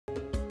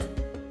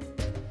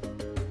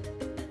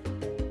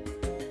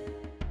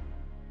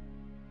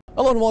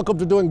Hello and welcome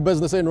to Doing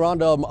Business in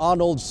Rwanda. I'm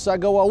Arnold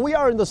Segawa. We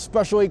are in the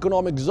special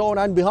economic zone,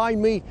 and behind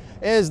me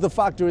is the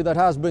factory that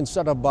has been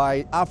set up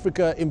by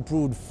Africa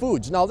Improved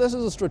Foods. Now, this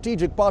is a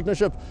strategic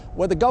partnership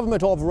with the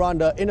government of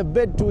Rwanda in a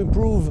bid to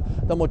improve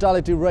the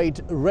mortality rate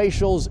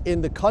ratios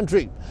in the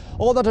country.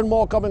 All that and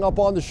more coming up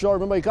on the show.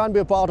 Remember, you can be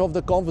a part of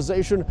the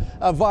conversation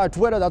via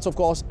Twitter. That's, of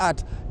course,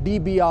 at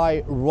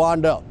DBI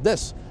Rwanda.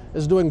 This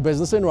is Doing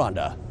Business in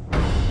Rwanda.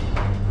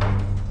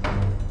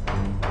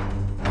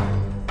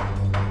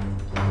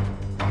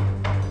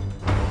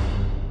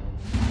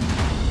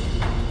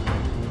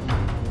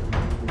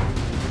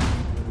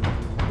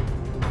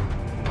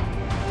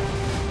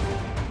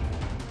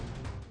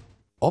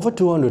 Over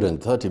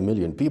 230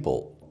 million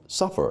people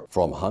suffer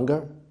from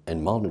hunger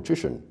and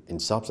malnutrition in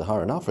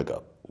sub-Saharan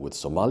Africa, with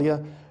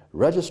Somalia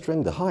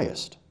registering the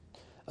highest.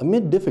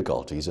 Amid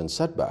difficulties and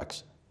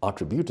setbacks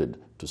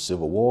attributed to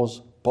civil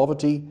wars,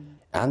 poverty,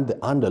 and the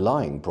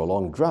underlying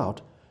prolonged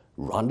drought,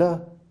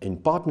 Rwanda, in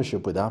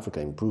partnership with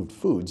Africa Improved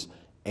Foods,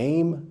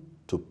 aim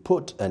to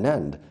put an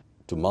end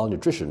to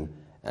malnutrition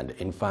and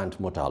infant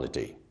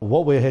mortality.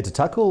 What we're here to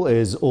tackle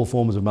is all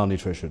forms of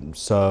malnutrition.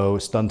 So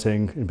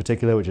stunting in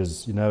particular, which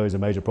is, is a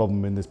major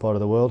problem in this part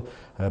of the world.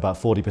 About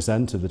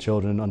 40% of the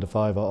children under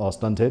 5 are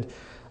stunted,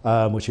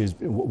 which is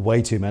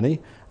way too many.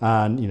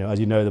 And as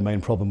you know, the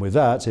main problem with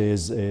that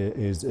is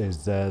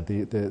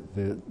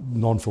the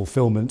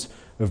non-fulfillment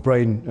of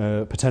brain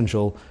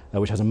potential,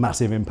 which has a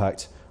massive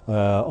impact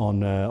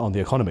on the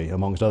economy,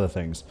 amongst other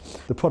things.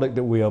 The product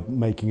that we are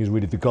making is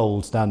really the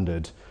gold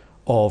standard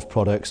of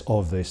products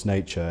of this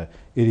nature.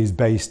 It is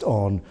based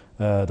on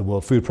the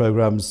World Food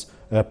Programme's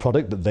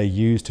product that they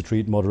use to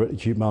treat moderate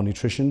acute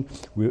malnutrition.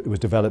 It was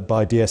developed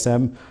by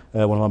DSM,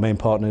 one of our main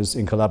partners,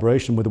 in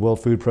collaboration with the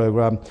World Food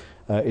Programme.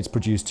 It's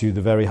produced to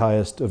the very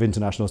highest of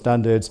international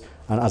standards,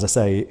 and as I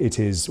say, it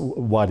is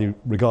widely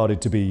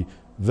regarded to be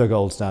the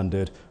gold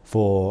standard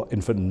for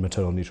infant and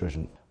maternal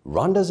nutrition.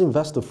 Rwanda's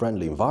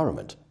investor-friendly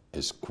environment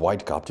is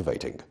quite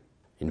captivating.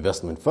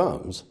 Investment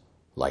firms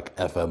like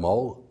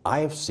FMO,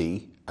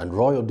 IFC, and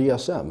Royal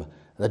DSM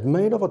that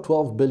made over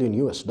 $12 billion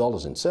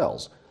in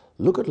sales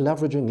look at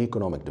leveraging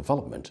economic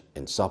development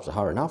in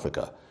sub-Saharan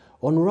Africa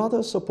on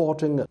rather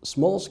supporting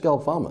small-scale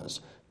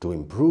farmers to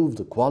improve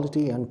the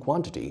quality and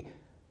quantity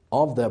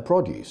of their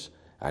produce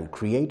and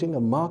creating a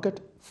market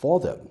for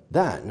them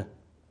than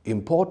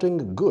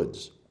importing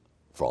goods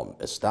from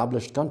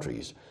established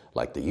countries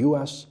like the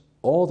US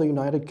or the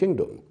United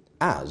Kingdom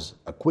as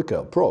a quicker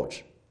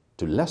approach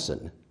to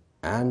lessen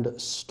and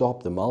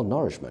stop the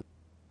malnourishment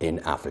in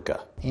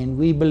Africa. And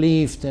we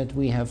believe that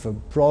we have a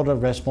broader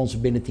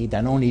responsibility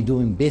than only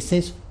doing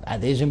business,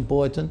 that is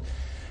important,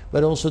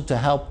 but also to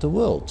help the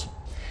world.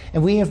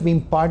 And we have been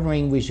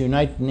partnering with the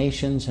United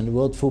Nations and the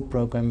World Food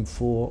Programme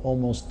for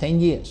almost 10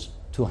 years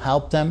to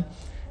help them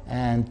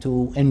and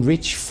to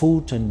enrich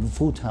food and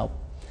food help.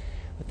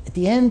 But at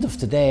the end of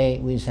the day,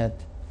 we said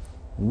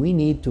we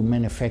need to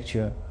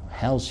manufacture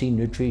healthy,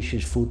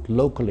 nutritious food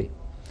locally.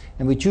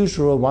 And we choose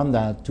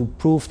Rwanda to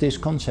prove this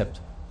concept.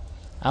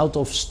 Out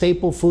of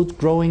staple food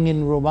growing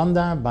in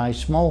Rwanda by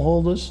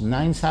smallholders,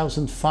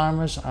 9,000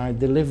 farmers are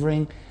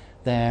delivering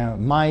their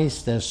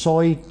maize, their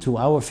soy to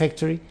our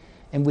factory,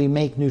 and we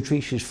make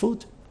nutritious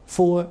food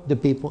for the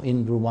people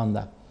in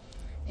Rwanda.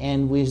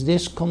 And with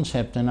this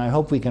concept, and I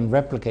hope we can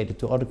replicate it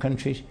to other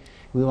countries,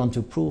 we want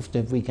to prove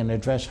that we can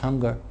address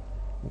hunger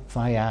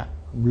via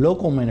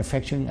local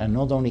manufacturing and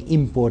not only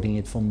importing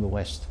it from the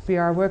West. We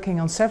are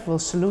working on several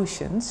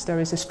solutions. There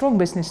is a strong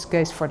business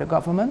case for the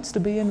government to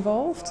be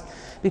involved,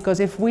 because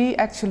if we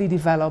actually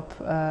develop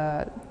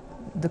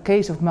the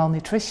case of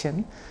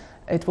malnutrition,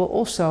 it will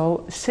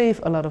also save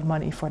a lot of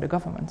money for the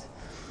government.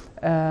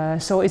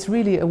 So it's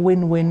really a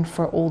win-win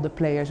for all the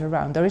players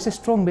around. There is a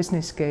strong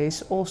business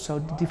case also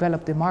to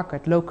develop the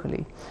market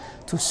locally,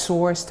 to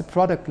source the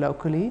product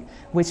locally,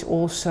 which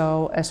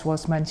also, as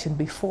was mentioned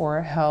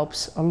before,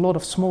 helps a lot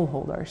of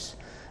smallholders.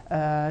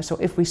 So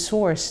if we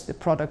source the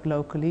product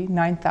locally,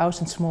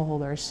 9,000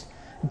 smallholders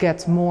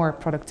get more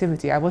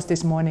productivity. I was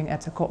this morning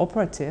at a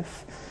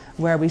cooperative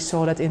where we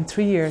saw that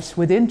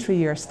within 3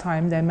 years'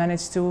 time, they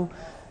managed to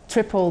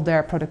triple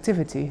their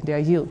productivity, their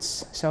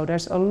yields. So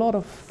there's a lot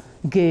of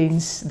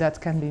gains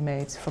that can be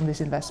made from this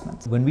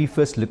investment. When we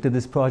first looked at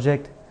this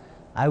project,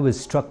 I was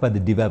struck by the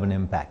development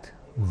impact.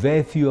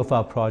 Very few of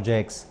our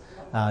projects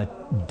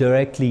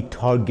directly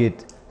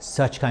target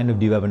such kind of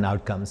development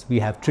outcomes. We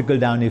have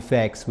trickle-down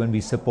effects. When we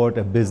support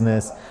a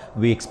business,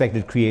 we expect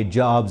to create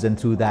jobs and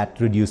through that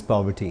reduce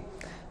poverty.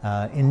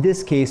 In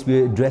this case,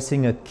 we're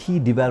addressing a key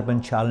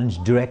development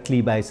challenge directly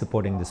by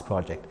supporting this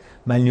project,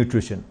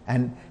 malnutrition.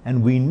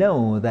 And we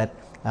know that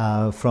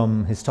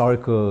from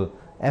historical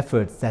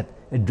efforts that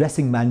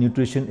addressing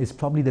malnutrition is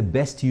probably the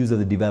best use of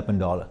the development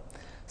dollar.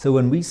 So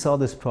when we saw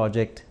this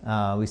project,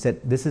 we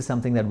said this is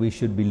something that we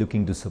should be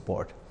looking to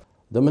support.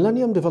 The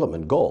Millennium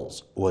Development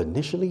Goals were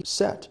initially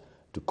set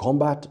to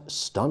combat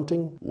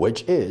stunting,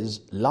 which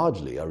is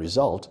largely a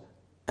result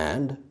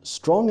and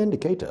strong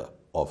indicator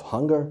of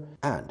hunger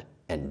and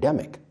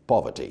endemic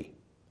poverty.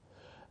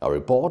 A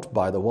report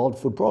by the World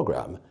Food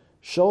Programme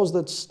shows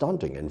that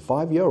stunting in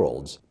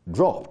 5-year-olds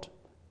dropped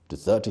to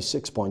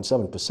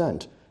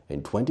 36.7%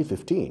 in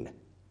 2015,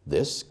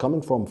 this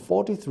coming from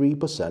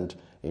 43%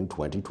 in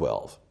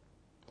 2012.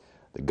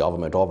 The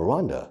government of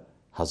Rwanda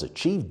has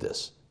achieved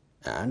this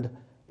and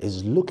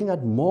is looking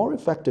at more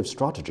effective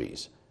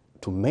strategies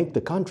to make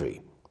the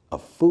country a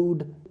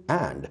food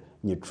and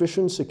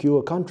nutrition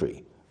secure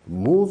country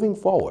moving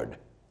forward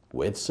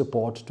with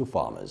support to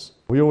farmers.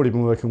 We've already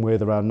been working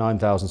with around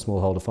 9,000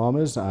 smallholder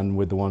farmers, and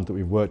with the ones that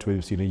we've worked with,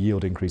 we've seen a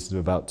yield increase of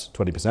about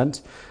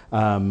 20%,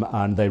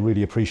 and they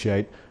really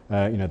appreciate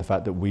the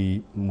fact that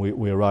we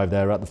arrive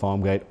there at the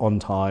farm gate on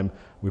time,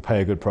 we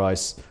pay a good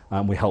price,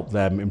 and we help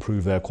them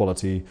improve their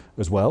quality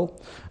as well.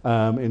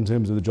 In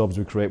terms of the jobs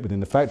we create within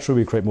the factory,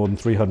 we create more than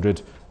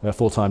 300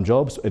 full-time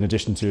jobs, in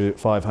addition to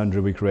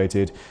 500 we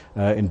created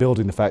in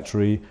building the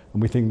factory,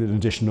 and we think that an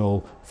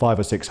additional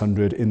 500 or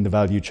 600 in the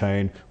value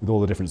chain with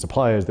all the different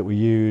suppliers that we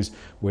use,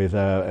 with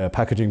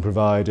packaging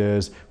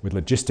providers, with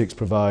logistics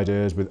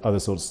providers, with other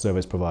sorts of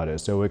service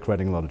providers. So we're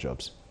creating a lot of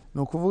jobs.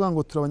 We're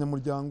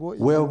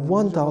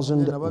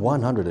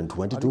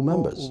 1,122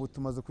 members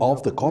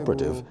of the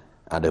cooperative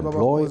and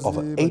employ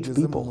over 8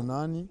 people.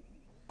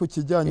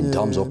 In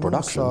terms of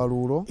production,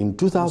 in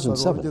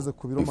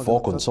 2007,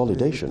 before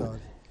consolidation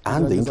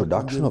and the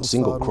introduction of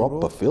single crop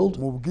per field,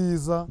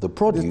 the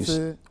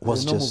produce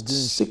was just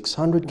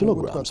 600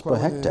 kilograms per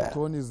hectare.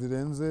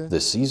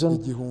 This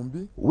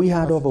season, we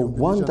had over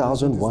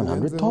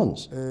 1,100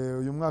 tons.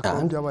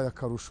 And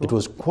it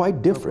was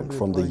quite different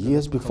from the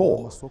years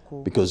before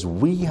because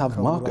we have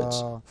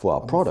markets for our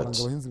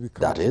products,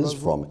 that is,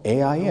 from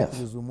AIF.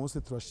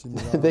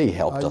 They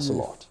helped us a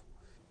lot.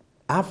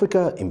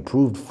 Africa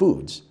Improved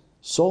Foods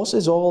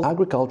sources all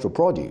agricultural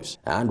produce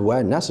and,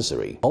 where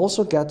necessary,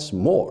 also gets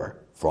more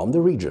from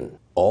the region.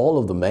 All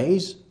of the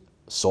maize,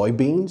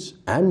 soybeans,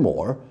 and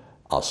more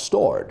are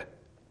stored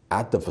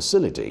at the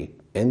facility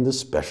in the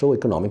Special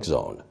Economic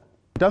Zone.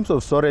 In terms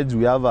of storage,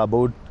 we have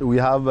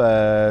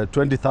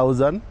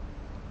 20,000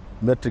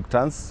 metric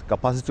tons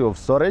capacity of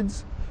storage,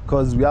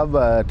 because we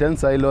have 10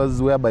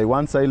 silos, whereby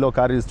one silo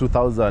carries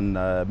 2,000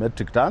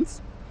 metric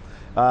tons.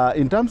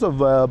 In terms of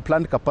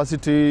plant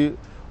capacity,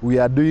 we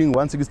are doing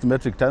 160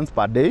 metric tons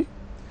per day,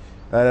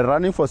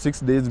 running for 6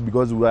 days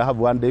because we have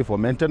 1 day for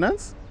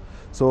maintenance.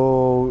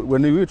 So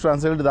when we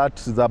translate that,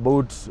 it's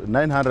about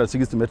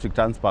 960 metric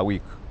tons per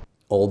week.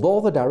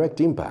 Although the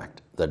direct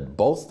impact that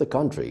both the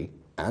country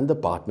and the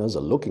partners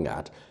are looking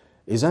at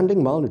is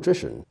ending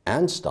malnutrition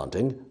and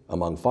stunting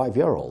among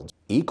 5-year-olds,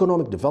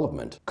 economic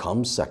development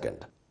comes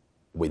second.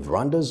 With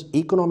Rwanda's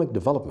Economic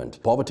Development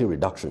Poverty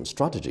Reduction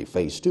Strategy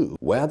Phase 2,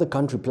 where the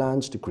country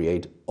plans to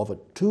create over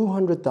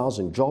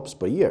 200,000 jobs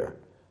per year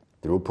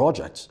through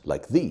projects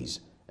like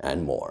these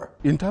and more.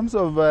 In terms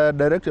of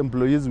direct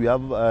employees, we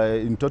have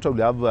in total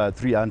we have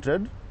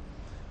 300,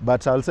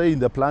 but I'll say in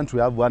the plant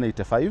we have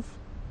 185,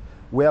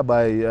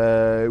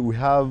 whereby we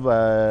have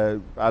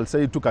I'll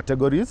say 2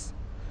 categories.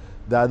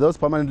 There are those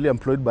permanently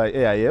employed by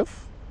AIF,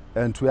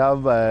 and we have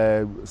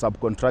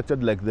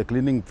subcontracted, like the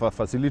cleaning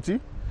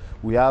facility.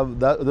 We have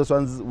those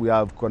ones we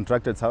have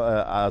contracted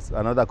as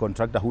another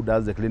contractor who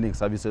does the cleaning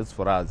services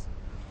for us.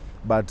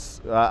 But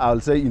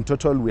I'll say in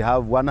total we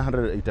have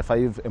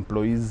 185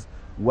 employees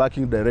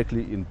working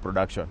directly in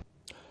production.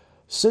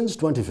 Since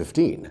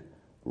 2015,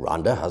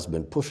 Rwanda has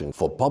been pushing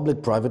for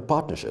public-private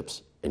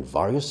partnerships in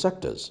various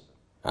sectors,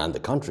 and the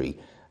country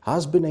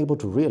has been able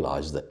to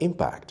realize the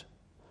impact,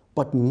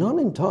 but none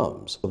in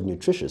terms of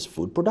nutritious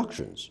food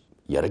productions.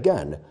 Yet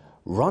again,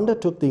 Rwanda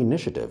took the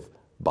initiative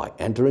by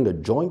entering a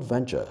joint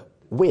venture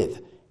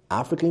with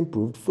Africa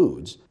Improved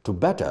Foods to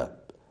better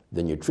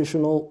the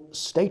nutritional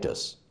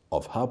status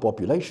of her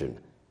population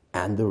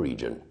and the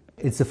region.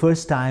 It's the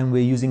first time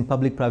we're using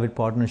public-private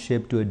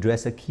partnership to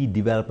address a key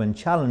development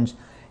challenge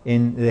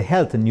in the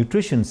health and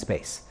nutrition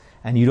space.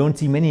 And you don't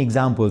see many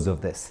examples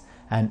of this.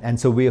 And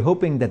so we're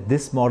hoping that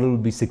this model will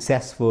be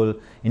successful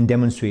in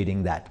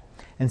demonstrating that.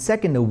 And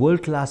second, a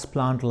world-class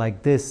plant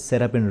like this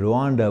set up in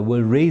Rwanda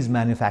will raise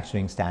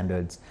manufacturing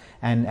standards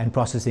and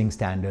processing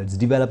standards,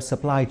 develop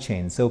supply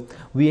chains. So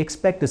we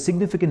expect a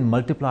significant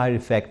multiplier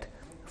effect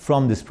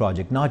from this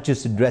project, not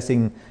just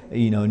addressing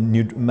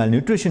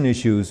malnutrition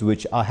issues,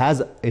 which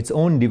has its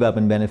own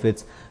development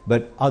benefits,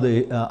 but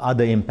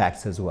other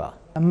impacts as well.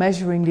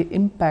 Measuring the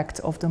impact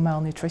of the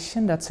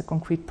malnutrition, that's a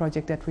concrete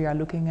project that we are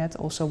looking at.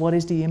 Also, what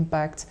is the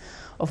impact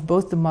of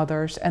both the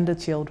mothers and the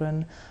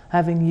children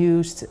having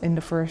used in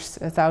the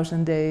first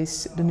 1,000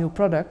 days the new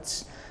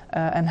products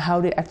and how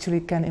they actually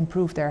can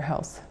improve their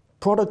health.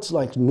 Products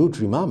like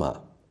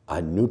Nutri-Mama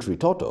and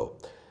Nutri-Toto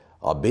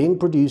are being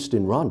produced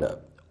in Rwanda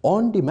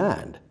on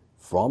demand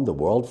from the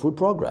World Food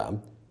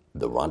Programme,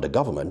 the Rwanda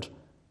government,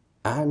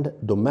 and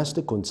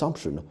domestic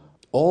consumption,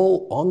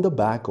 all on the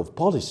back of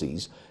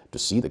policies to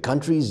see the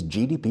country's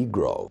GDP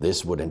grow.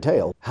 This would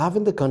entail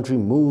having the country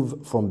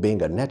move from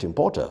being a net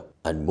importer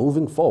and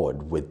moving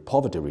forward with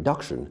poverty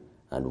reduction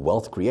and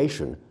wealth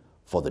creation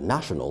for the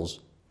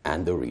nationals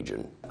and the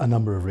region. A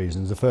number of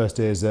reasons. The first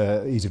is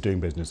ease of doing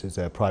business. It's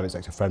a private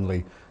sector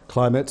friendly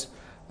climate.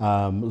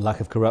 lack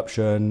of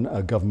corruption,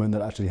 a government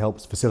that actually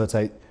helps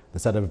facilitate the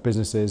setup of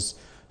businesses.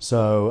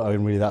 So, I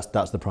mean, really,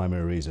 that's the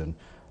primary reason.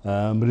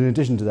 But in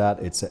addition to that,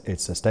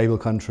 it's a stable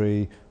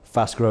country,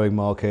 fast-growing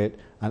market,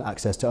 and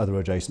access to other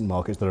adjacent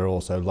markets that are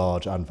also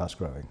large and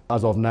fast-growing.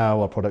 As of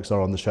now, our products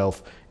are on the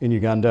shelf in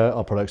Uganda.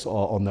 Our products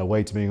are on their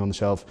way to being on the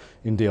shelf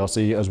in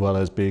DRC, as well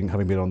as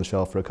having been on the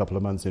shelf for a couple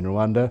of months in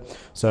Rwanda.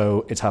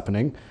 So it's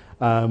happening.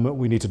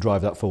 We need to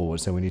drive that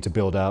forward. So we need to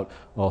build out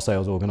our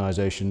sales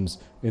organisations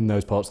in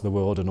those parts of the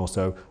world, and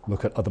also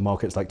look at other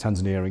markets like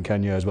Tanzania and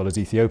Kenya, as well as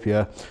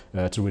Ethiopia,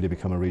 to really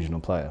become a regional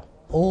player.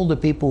 All the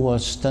people who are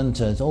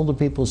stunted, all the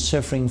people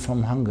suffering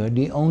from hunger,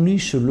 the only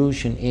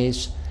solution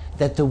is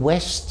that the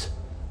West,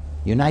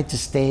 United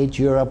States,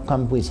 Europe,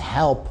 come with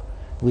help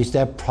with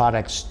their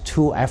products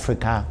to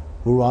Africa,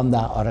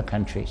 Rwanda, other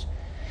countries.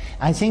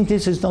 I think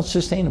this is not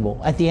sustainable.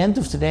 At the end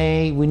of the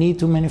day, we need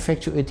to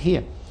manufacture it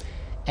here.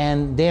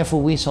 And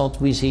therefore we thought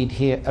we see it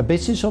here a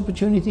business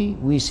opportunity.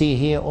 We see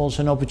here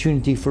also an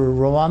opportunity for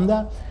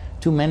Rwanda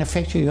to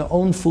manufacture your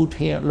own food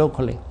here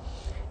locally.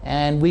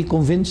 And we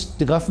convinced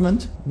the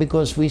government,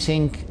 because we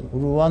think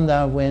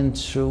Rwanda went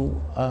through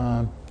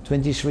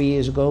 23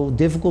 years ago,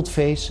 difficult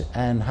phase,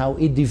 and how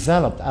it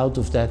developed out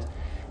of that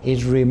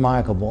is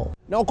remarkable.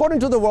 Now, according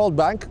to the World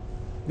Bank,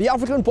 the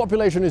African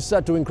population is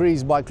set to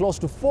increase by close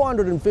to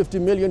 450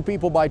 million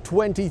people by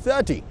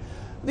 2030.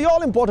 The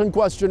all-important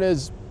question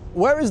is,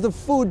 where is the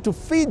food to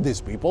feed these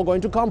people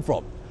going to come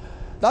from?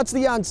 That's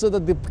the answer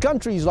that the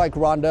countries like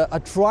Rwanda are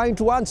trying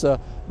to answer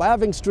by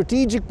having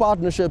strategic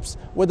partnerships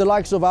with the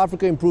likes of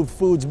Africa Improved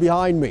Foods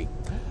behind me.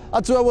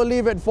 That's where we'll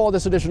leave it for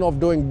this edition of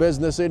Doing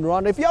Business in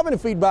Rwanda. If you have any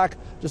feedback,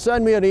 just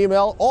send me an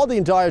email, or the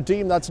entire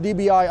team. That's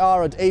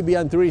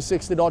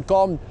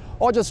dbir@abn360.com,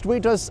 or just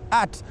tweet us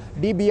at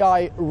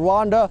DBI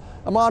Rwanda.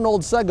 I'm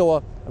Arnold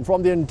Segoa, and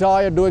from the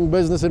entire Doing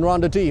Business in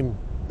Rwanda team,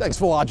 thanks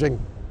for watching.